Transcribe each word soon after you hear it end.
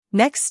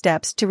Next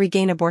steps to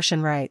regain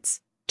abortion rights.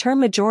 Turn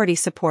majority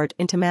support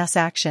into mass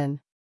action.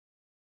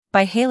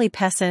 By Haley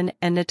Pessin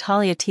and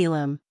Natalia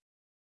Telam.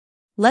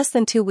 Less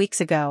than 2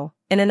 weeks ago,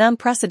 in an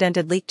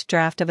unprecedented leaked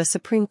draft of a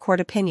Supreme Court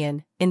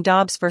opinion, in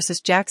Dobbs v.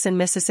 Jackson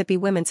Mississippi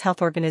Women's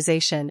Health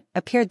Organization,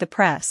 appeared the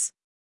press.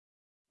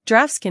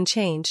 Drafts can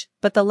change,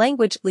 but the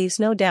language leaves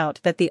no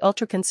doubt that the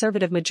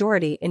ultra-conservative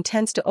majority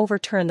intends to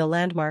overturn the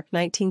landmark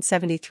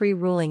 1973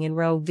 ruling in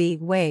Roe v.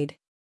 Wade.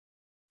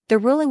 The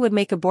ruling would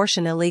make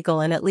abortion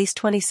illegal in at least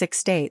 26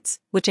 states,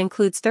 which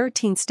includes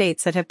 13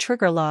 states that have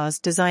trigger laws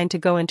designed to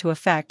go into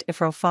effect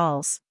if Roe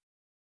falls.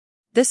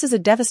 This is a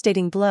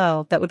devastating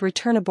blow that would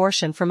return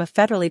abortion from a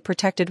federally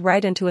protected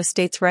right into a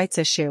states' rights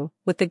issue,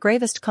 with the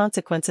gravest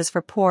consequences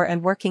for poor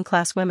and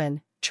working-class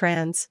women,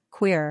 trans,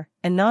 queer,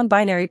 and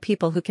non-binary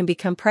people who can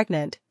become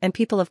pregnant, and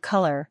people of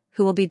color,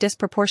 who will be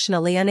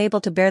disproportionately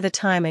unable to bear the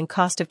time and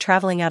cost of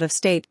traveling out of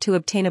state to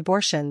obtain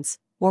abortions,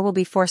 or will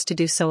be forced to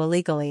do so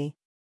illegally.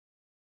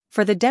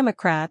 For the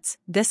Democrats,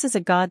 this is a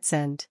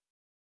godsend.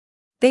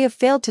 They have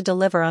failed to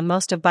deliver on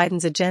most of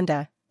Biden's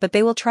agenda, but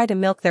they will try to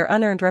milk their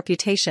unearned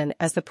reputation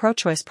as the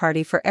pro-choice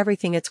party for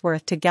everything it's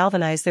worth to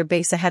galvanize their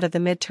base ahead of the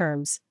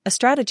midterms, a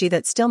strategy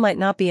that still might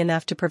not be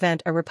enough to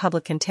prevent a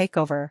Republican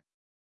takeover.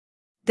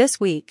 This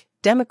week,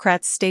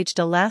 Democrats staged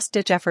a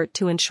last-ditch effort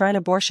to enshrine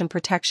abortion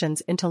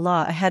protections into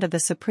law ahead of the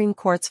Supreme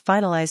Court's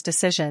finalized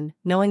decision,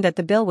 knowing that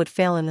the bill would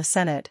fail in the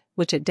Senate,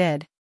 which it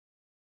did.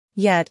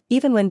 Yet,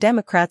 even when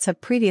Democrats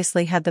have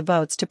previously had the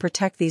votes to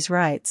protect these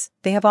rights,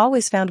 they have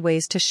always found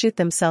ways to shoot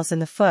themselves in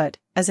the foot,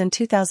 as in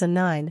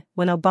 2009,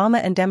 when Obama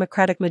and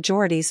Democratic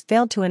majorities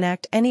failed to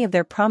enact any of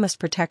their promised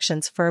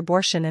protections for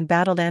abortion and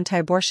battled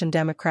anti-abortion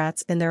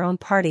Democrats in their own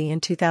party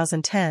in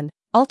 2010,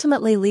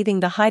 ultimately leaving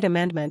the Hyde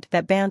Amendment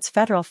that bans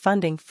federal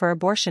funding for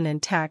abortion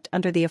intact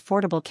under the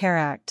Affordable Care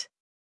Act.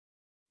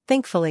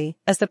 Thankfully,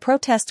 as the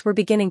protests were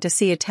beginning to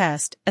see a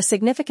test, a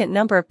significant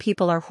number of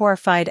people are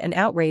horrified and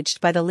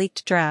outraged by the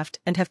leaked draft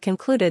and have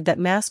concluded that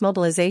mass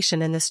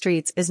mobilization in the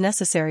streets is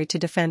necessary to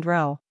defend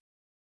Roe.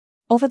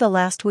 Over the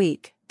last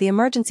week, the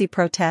emergency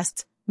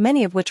protests,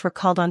 many of which were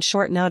called on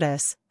short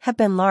notice, have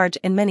been large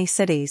in many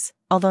cities,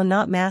 although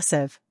not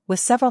massive, with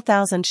several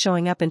thousand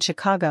showing up in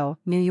Chicago,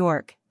 New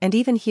York, and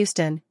even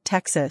Houston,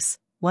 Texas,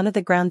 one of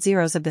the ground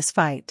zeros of this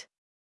fight.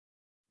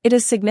 It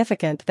is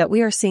significant that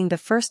we are seeing the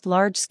first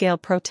large-scale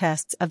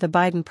protests of the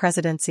Biden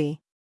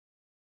presidency.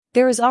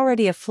 There is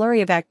already a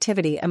flurry of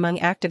activity among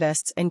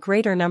activists and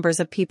greater numbers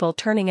of people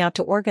turning out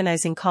to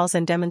organizing calls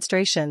and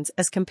demonstrations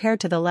as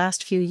compared to the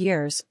last few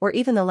years or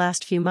even the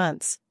last few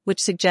months,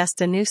 which suggests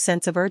a new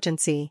sense of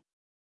urgency.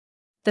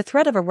 The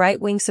threat of a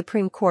right-wing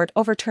Supreme Court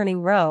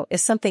overturning Roe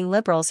is something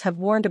liberals have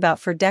warned about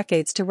for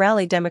decades to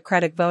rally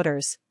Democratic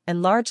voters,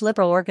 and large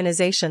liberal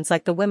organizations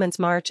like the Women's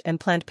March and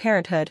Planned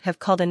Parenthood have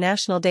called a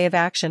national day of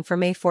action for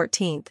May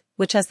 14,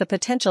 which has the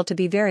potential to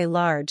be very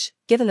large,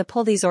 given the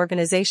pull these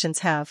organizations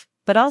have,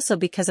 but also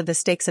because of the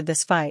stakes of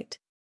this fight.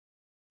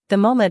 The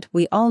moment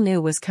we all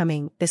knew was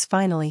coming is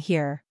finally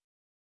here.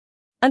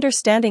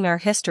 Understanding our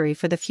history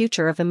for the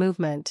future of the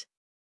movement.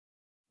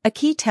 A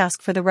key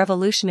task for the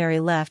revolutionary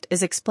left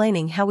is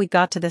explaining how we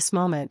got to this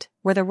moment,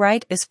 where the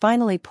right is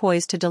finally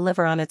poised to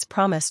deliver on its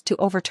promise to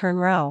overturn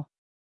Roe.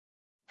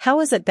 How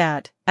is it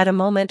that, at a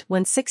moment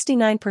when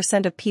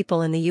 69% of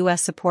people in the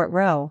U.S. support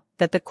Roe,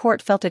 that the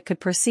court felt it could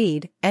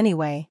proceed,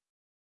 anyway?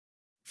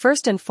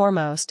 First and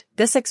foremost,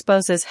 this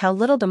exposes how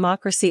little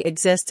democracy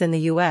exists in the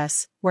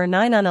U.S., where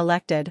 9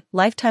 unelected,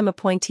 lifetime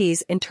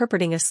appointees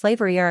interpreting a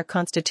slavery-era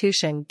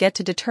constitution get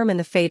to determine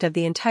the fate of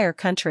the entire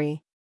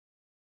country.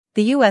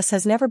 The U.S.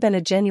 has never been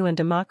a genuine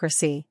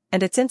democracy,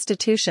 and its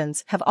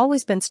institutions have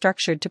always been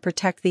structured to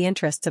protect the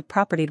interests of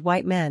propertied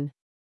white men.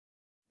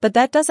 But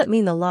that doesn't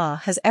mean the law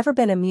has ever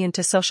been immune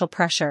to social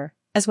pressure,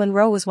 as when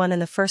Roe was won in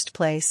the first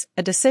place,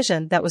 a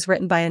decision that was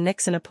written by a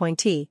Nixon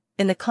appointee,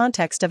 in the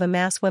context of a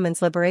mass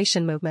women's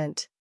liberation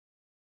movement.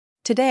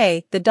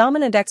 Today, the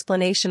dominant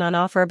explanation on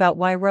offer about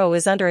why Roe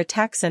is under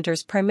attack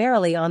centers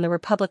primarily on the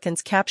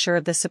Republicans' capture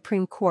of the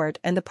Supreme Court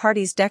and the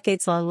party's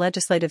decades-long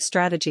legislative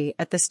strategy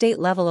at the state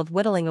level of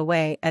whittling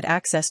away at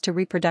access to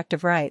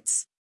reproductive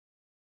rights.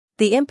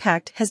 The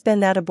impact has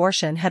been that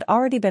abortion had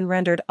already been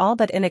rendered all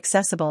but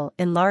inaccessible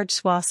in large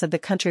swaths of the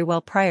country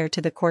well prior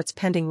to the court's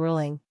pending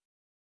ruling.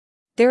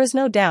 There is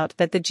no doubt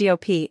that the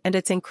GOP and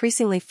its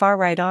increasingly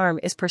far-right arm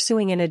is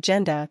pursuing an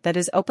agenda that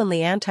is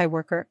openly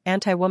anti-worker,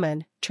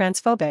 anti-woman,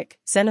 transphobic,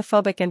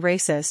 xenophobic and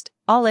racist,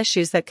 all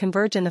issues that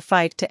converge in the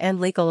fight to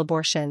end legal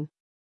abortion.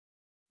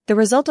 The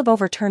result of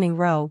overturning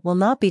Roe will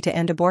not be to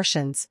end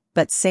abortions,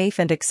 but safe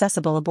and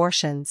accessible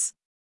abortions.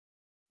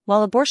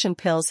 While abortion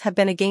pills have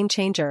been a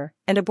game-changer,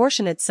 and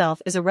abortion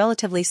itself is a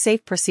relatively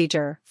safe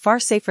procedure, far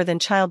safer than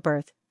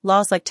childbirth,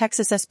 laws like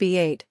Texas SB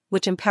 8,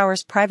 which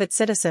empowers private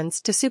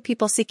citizens to sue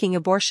people seeking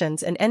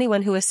abortions and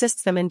anyone who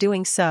assists them in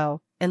doing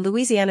so, and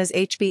Louisiana's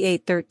HB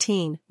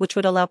 813, which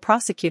would allow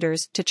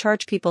prosecutors to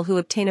charge people who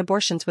obtain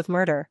abortions with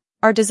murder,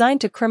 are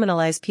designed to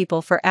criminalize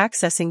people for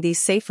accessing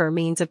these safer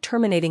means of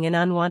terminating an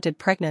unwanted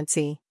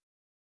pregnancy.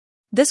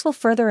 This will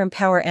further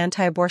empower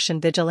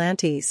anti-abortion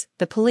vigilantes,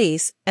 the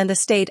police, and the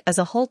state as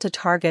a whole to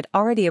target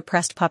already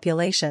oppressed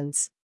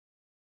populations.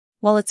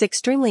 While it's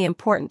extremely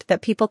important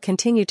that people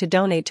continue to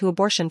donate to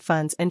abortion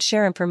funds and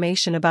share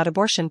information about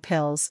abortion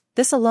pills,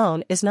 this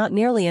alone is not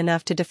nearly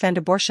enough to defend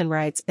abortion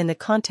rights in the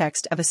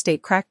context of a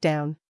state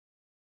crackdown.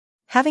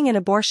 Having an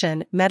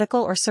abortion,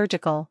 medical or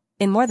surgical,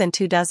 in more than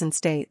 24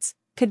 states,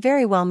 could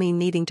very well mean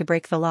needing to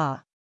break the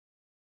law.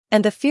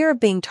 And the fear of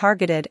being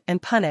targeted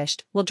and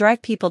punished will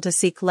drive people to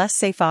seek less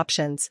safe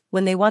options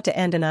when they want to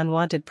end an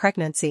unwanted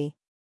pregnancy.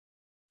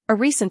 A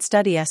recent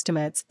study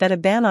estimates that a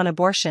ban on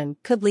abortion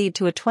could lead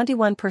to a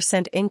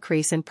 21%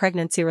 increase in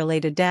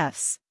pregnancy-related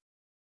deaths.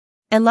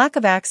 And lack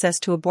of access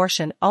to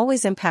abortion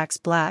always impacts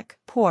Black,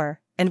 poor,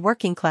 and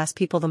working-class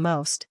people the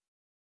most.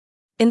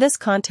 In this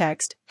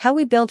context, how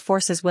we build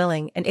forces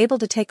willing and able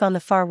to take on the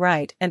far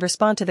right and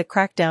respond to the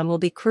crackdown will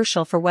be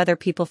crucial for whether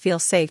people feel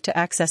safe to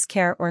access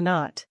care or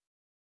not.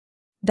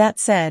 That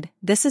said,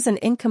 this is an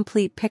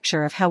incomplete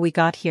picture of how we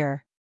got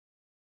here.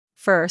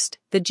 First,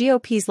 the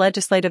GOP's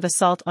legislative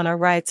assault on our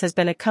rights has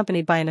been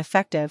accompanied by an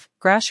effective,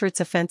 grassroots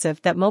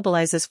offensive that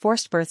mobilizes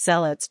forced birth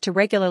zealots to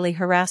regularly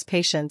harass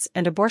patients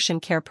and abortion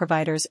care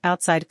providers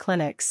outside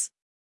clinics.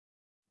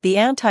 The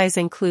antis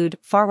include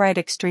far-right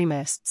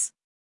extremists.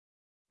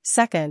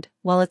 Second,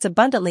 while it's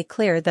abundantly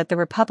clear that the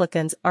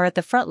Republicans are at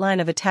the front line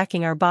of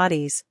attacking our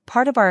bodies,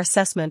 part of our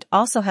assessment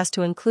also has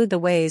to include the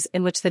ways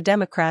in which the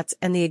Democrats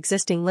and the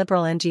existing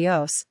liberal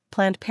NGOs,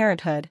 Planned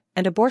Parenthood,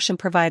 and abortion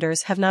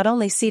providers have not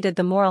only ceded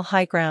the moral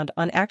high ground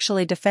on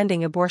actually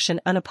defending abortion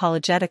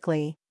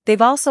unapologetically,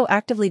 they've also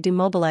actively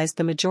demobilized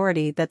the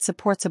majority that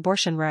supports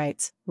abortion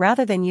rights,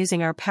 rather than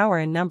using our power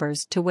in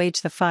numbers to wage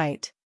the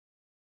fight.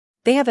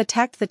 They have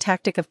attacked the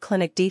tactic of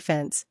clinic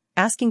defense,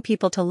 asking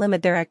people to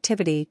limit their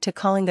activity to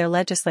calling their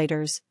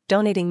legislators,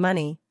 donating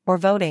money, or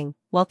voting,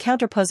 while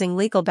counterposing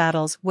legal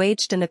battles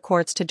waged in the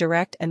courts to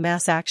direct and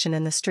mass action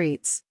in the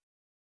streets.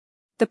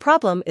 The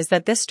problem is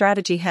that this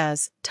strategy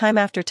has, time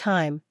after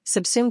time,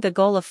 subsumed the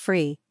goal of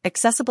free,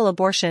 accessible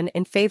abortion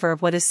in favor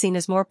of what is seen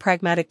as more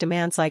pragmatic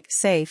demands like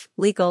safe,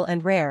 legal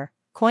and rare,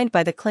 coined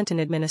by the Clinton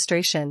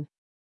administration.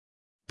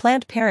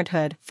 Planned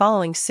Parenthood,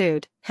 following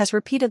suit, has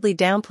repeatedly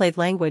downplayed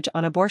language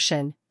on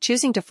abortion,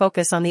 choosing to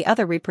focus on the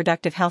other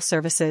reproductive health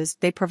services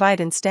they provide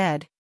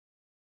instead.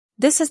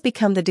 This has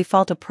become the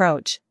default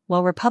approach,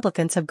 while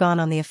Republicans have gone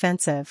on the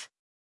offensive.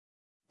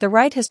 The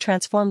right has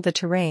transformed the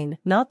terrain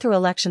not through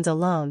elections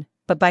alone,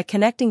 but by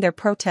connecting their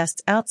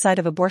protests outside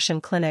of abortion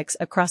clinics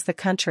across the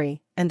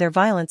country, and their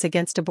violence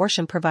against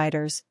abortion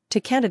providers, to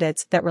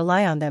candidates that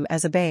rely on them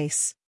as a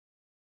base.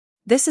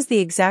 This is the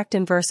exact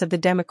inverse of the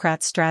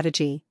Democrats'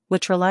 strategy,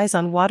 which relies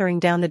on watering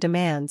down the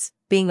demands,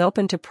 being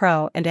open to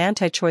pro- and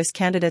anti-choice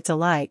candidates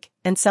alike,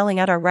 and selling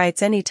out our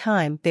rights any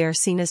time they are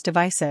seen as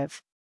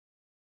divisive.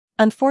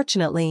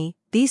 Unfortunately,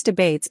 these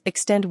debates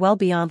extend well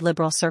beyond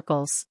liberal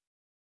circles.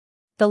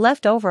 The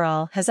left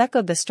overall has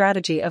echoed the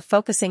strategy of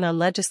focusing on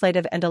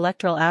legislative and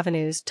electoral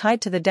avenues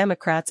tied to the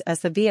Democrats as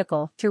the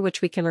vehicle through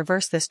which we can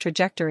reverse this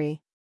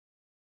trajectory.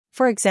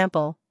 For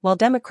example, while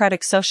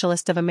Democratic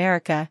Socialists of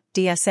America,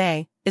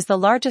 DSA, is the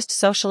largest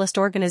socialist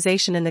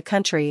organization in the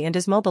country and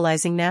is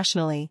mobilizing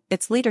nationally,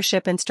 its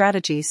leadership and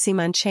strategies seem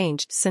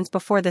unchanged since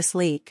before this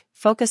leak,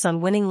 focus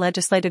on winning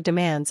legislative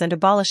demands and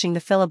abolishing the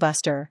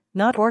filibuster,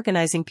 not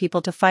organizing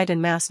people to fight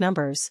in mass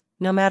numbers,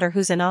 no matter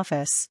who's in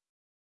office.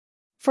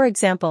 For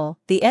example,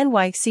 the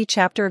NYC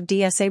chapter of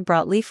DSA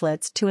brought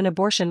leaflets to an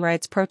abortion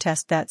rights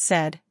protest that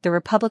said, "The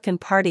Republican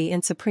Party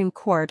and Supreme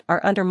Court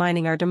are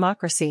undermining our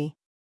democracy."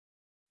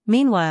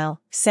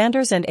 Meanwhile,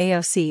 Sanders and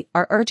AOC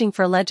are urging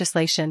for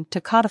legislation to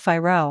codify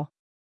Roe.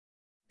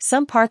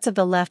 Some parts of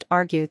the left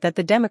argue that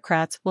the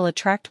Democrats will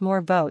attract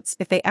more votes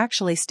if they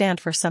actually stand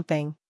for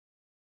something.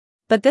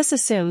 But this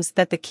assumes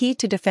that the key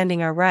to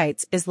defending our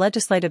rights is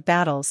legislative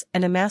battles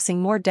and amassing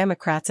more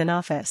Democrats in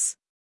office.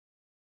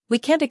 We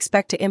can't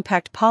expect to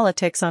impact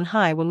politics on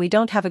high when we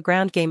don't have a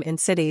ground game in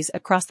cities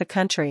across the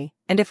country,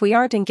 and if we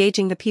aren't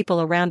engaging the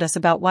people around us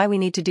about why we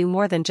need to do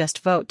more than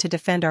just vote to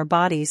defend our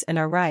bodies and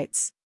our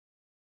rights.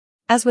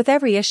 As with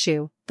every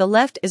issue, the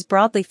left is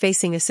broadly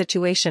facing a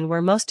situation where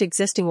most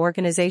existing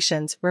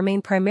organizations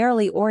remain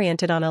primarily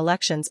oriented on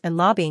elections and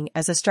lobbying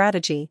as a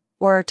strategy,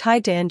 or are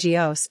tied to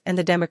NGOs and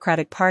the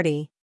Democratic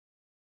Party.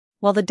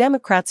 While the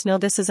Democrats know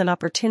this is an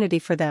opportunity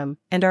for them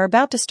and are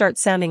about to start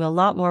sounding a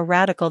lot more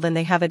radical than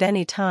they have at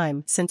any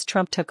time since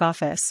Trump took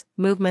office,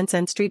 movements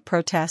and street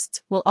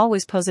protests will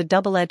always pose a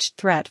double-edged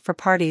threat for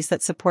parties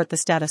that support the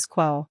status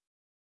quo.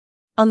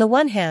 On the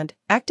one hand,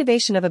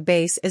 activation of a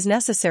base is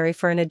necessary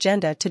for an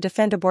agenda to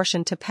defend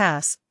abortion to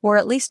pass, or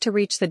at least to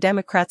reach the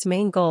Democrats'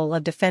 main goal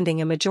of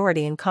defending a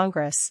majority in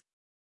Congress.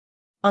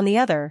 On the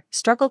other,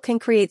 struggle can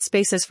create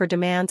spaces for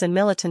demands and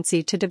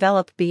militancy to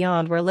develop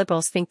beyond where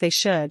liberals think they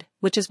should,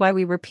 which is why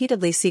we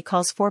repeatedly see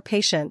calls for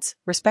patience,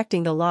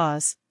 respecting the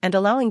laws, and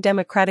allowing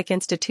democratic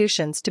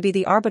institutions to be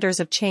the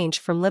arbiters of change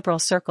from liberal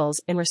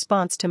circles in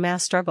response to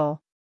mass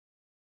struggle.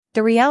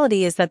 The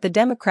reality is that the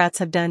Democrats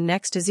have done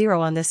next to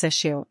zero on this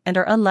issue and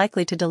are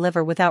unlikely to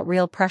deliver without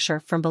real pressure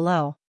from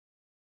below.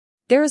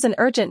 There is an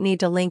urgent need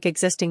to link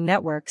existing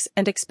networks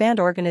and expand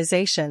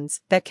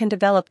organizations that can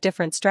develop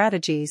different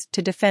strategies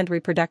to defend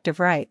reproductive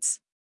rights.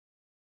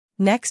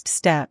 Next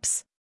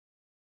steps.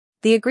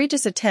 The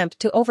egregious attempt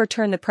to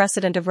overturn the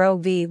precedent of Roe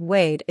v.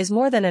 Wade is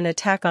more than an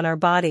attack on our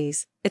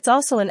bodies, it's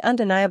also an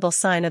undeniable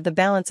sign of the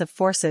balance of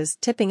forces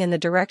tipping in the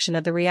direction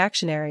of the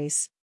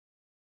reactionaries.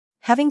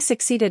 Having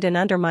succeeded in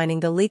undermining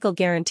the legal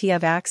guarantee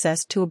of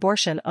access to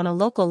abortion on a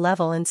local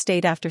level in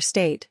state after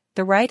state,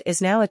 the right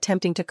is now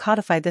attempting to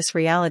codify this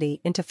reality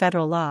into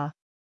federal law.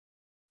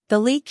 The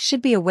leak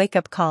should be a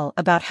wake-up call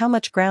about how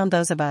much ground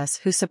those of us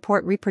who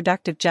support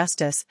reproductive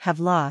justice have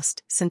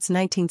lost since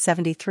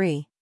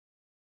 1973.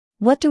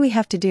 What do we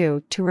have to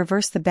do to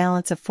reverse the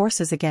balance of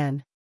forces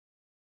again?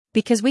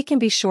 Because we can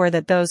be sure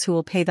that those who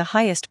will pay the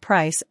highest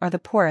price are the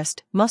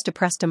poorest, most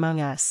oppressed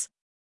among us.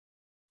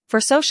 For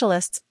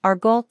socialists, our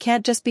goal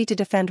can't just be to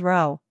defend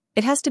Roe,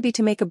 it has to be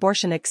to make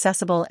abortion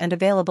accessible and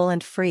available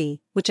and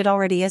free, which it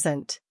already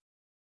isn't.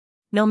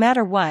 No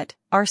matter what,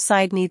 our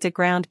side needs a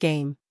ground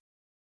game.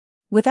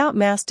 Without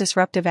mass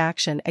disruptive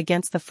action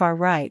against the far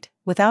right,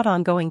 without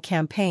ongoing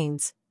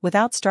campaigns,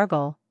 without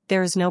struggle,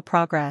 there is no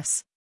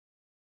progress.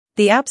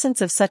 The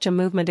absence of such a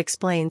movement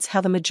explains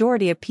how the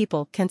majority of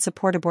people can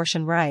support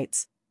abortion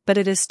rights, but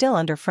it is still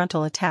under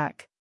frontal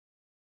attack.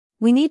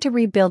 We need to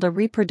rebuild a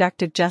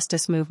reproductive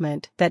justice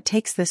movement that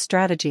takes this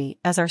strategy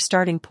as our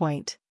starting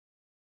point.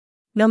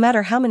 No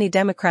matter how many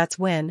Democrats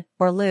win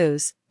or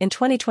lose in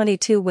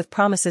 2022 with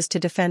promises to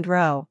defend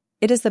Roe,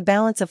 it is the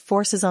balance of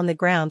forces on the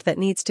ground that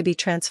needs to be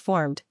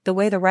transformed, the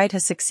way the right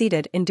has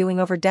succeeded in doing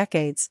over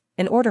decades,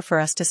 in order for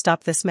us to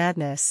stop this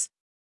madness.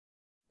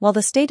 While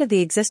the state of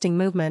the existing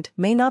movement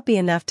may not be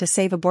enough to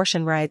save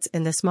abortion rights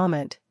in this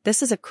moment,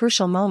 this is a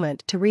crucial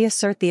moment to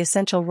reassert the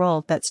essential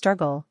role that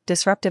struggle,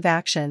 disruptive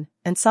action,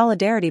 and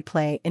solidarity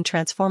play in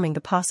transforming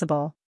the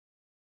possible.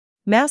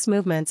 Mass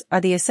movements are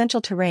the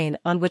essential terrain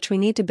on which we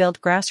need to build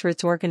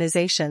grassroots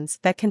organizations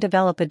that can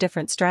develop a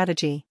different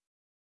strategy.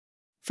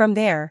 From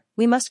there,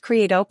 we must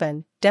create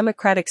open,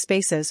 democratic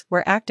spaces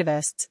where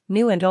activists,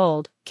 new and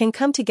old, can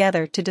come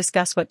together to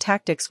discuss what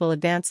tactics will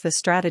advance this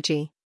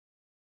strategy.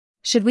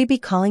 Should we be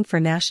calling for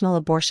national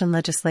abortion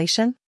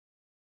legislation?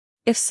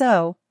 If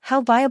so, how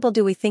viable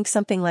do we think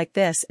something like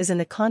this is in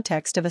the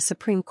context of a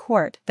Supreme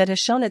Court that has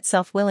shown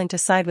itself willing to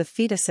side with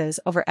fetuses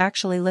over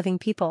actually living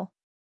people?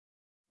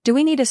 Do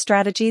we need a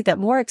strategy that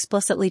more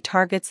explicitly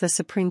targets the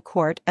Supreme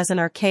Court as an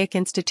archaic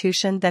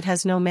institution that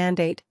has no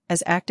mandate,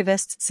 as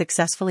activists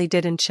successfully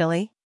did in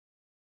Chile?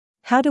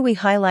 How do we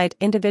highlight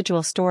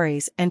individual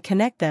stories and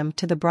connect them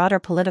to the broader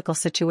political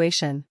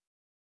situation?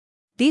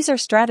 These are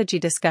strategy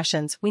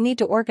discussions we need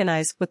to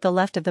organize with the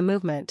left of the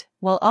movement,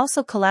 while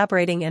also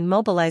collaborating and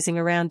mobilizing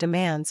around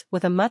demands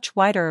with a much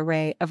wider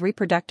array of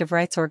reproductive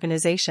rights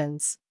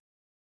organizations.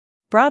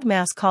 Broad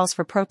mass calls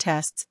for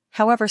protests,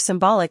 however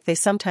symbolic they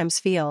sometimes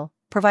feel,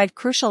 provide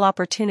crucial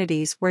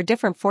opportunities where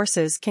different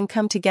forces can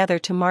come together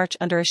to march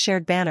under a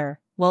shared banner,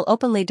 while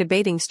openly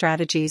debating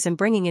strategies and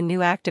bringing in new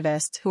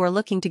activists who are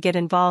looking to get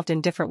involved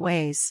in different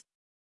ways.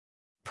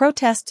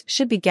 Protests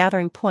should be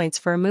gathering points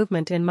for a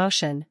movement in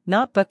motion,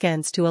 not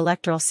bookends to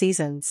electoral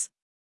seasons.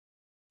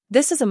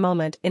 This is a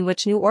moment in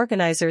which new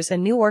organizers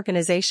and new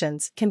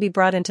organizations can be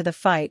brought into the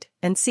fight,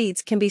 and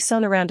seeds can be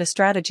sown around a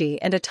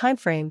strategy and a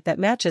timeframe that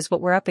matches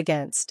what we're up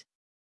against.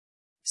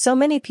 So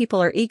many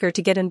people are eager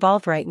to get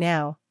involved right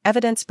now,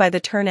 evidenced by the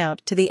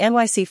turnout to the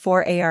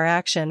NYC4AR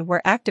action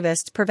where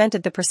activists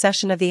prevented the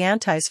procession of the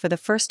antis for the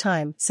first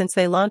time since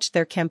they launched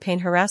their campaign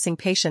harassing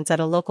patients at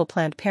a local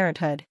Planned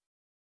Parenthood.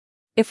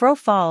 If Roe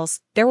falls,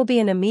 there will be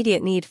an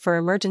immediate need for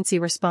emergency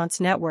response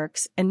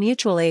networks and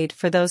mutual aid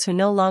for those who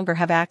no longer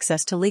have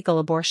access to legal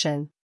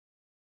abortion.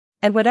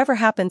 And whatever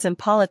happens in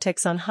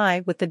politics on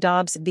high with the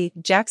Dobbs v.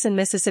 Jackson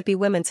Mississippi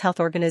Women's Health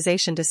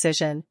Organization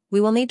decision,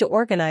 we will need to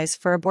organize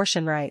for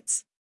abortion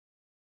rights.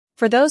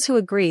 For those who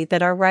agree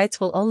that our rights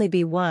will only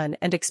be won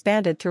and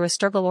expanded through a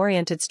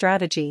struggle-oriented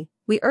strategy,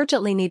 we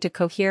urgently need to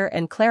cohere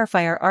and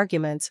clarify our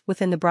arguments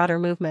within the broader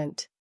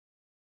movement.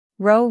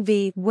 Roe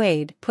v.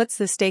 Wade puts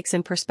the stakes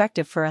in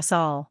perspective for us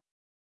all.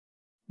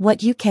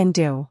 What you can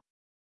do.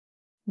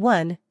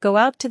 1. Go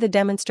out to the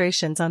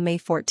demonstrations on May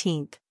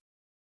 14th.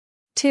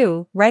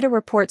 2. Write a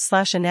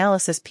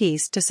report/analysis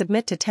piece to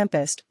submit to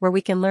Tempest where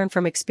we can learn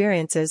from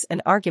experiences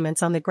and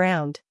arguments on the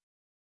ground.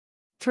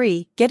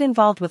 3. Get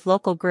involved with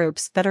local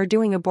groups that are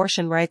doing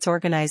abortion rights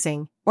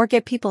organizing, or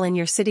get people in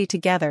your city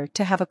together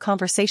to have a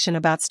conversation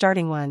about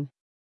starting one.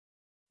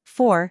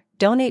 4.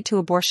 Donate to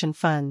abortion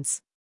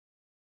funds.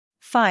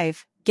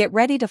 5. Get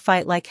ready to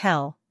fight like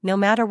hell, no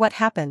matter what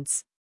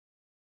happens.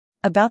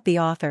 About the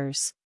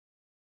authors.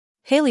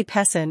 Haley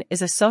Pessin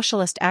is a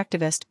socialist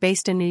activist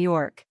based in New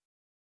York.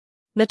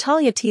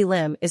 Natalia T.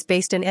 Lim is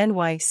based in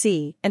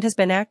NYC and has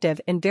been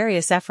active in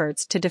various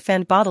efforts to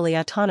defend bodily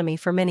autonomy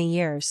for many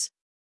years.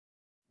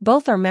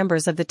 Both are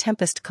members of the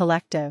Tempest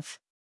Collective.